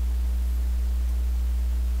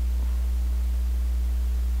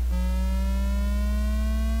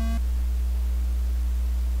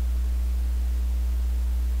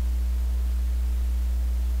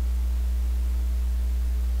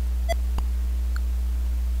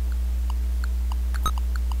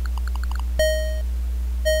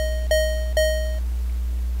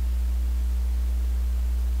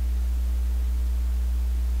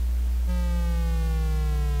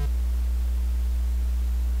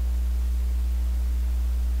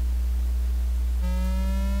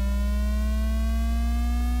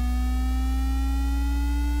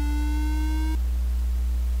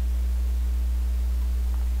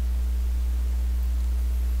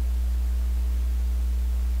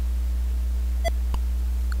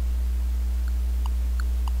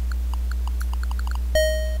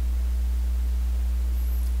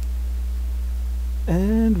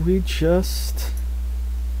 And we just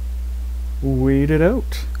wait it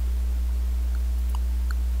out.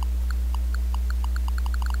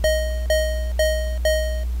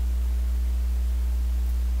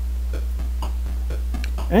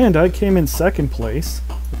 And I came in second place,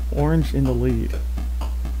 with Orange in the lead.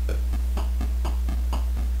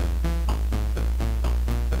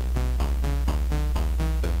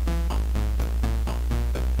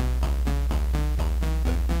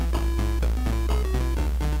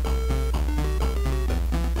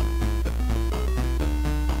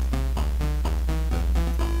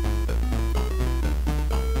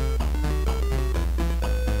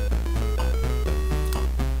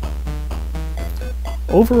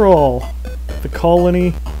 Overall, the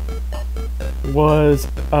colony was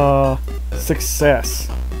a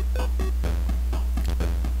success.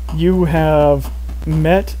 You have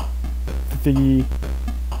met the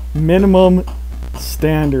minimum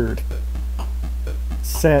standard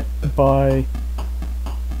set by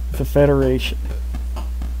the Federation,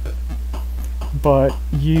 but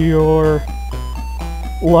your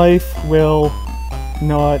life will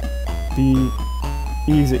not be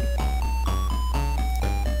easy.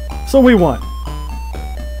 So we won.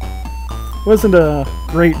 Wasn't a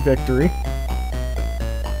great victory,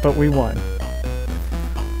 but we won.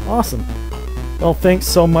 Awesome. Well, thanks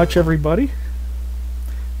so much, everybody.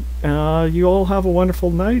 You all have a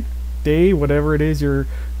wonderful night, day, whatever it is you're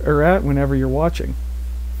at whenever you're watching.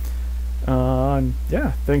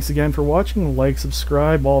 Yeah, thanks again for watching. Like,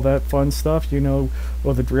 subscribe, all that fun stuff. You know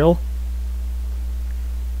the drill.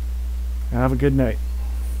 Have a good night.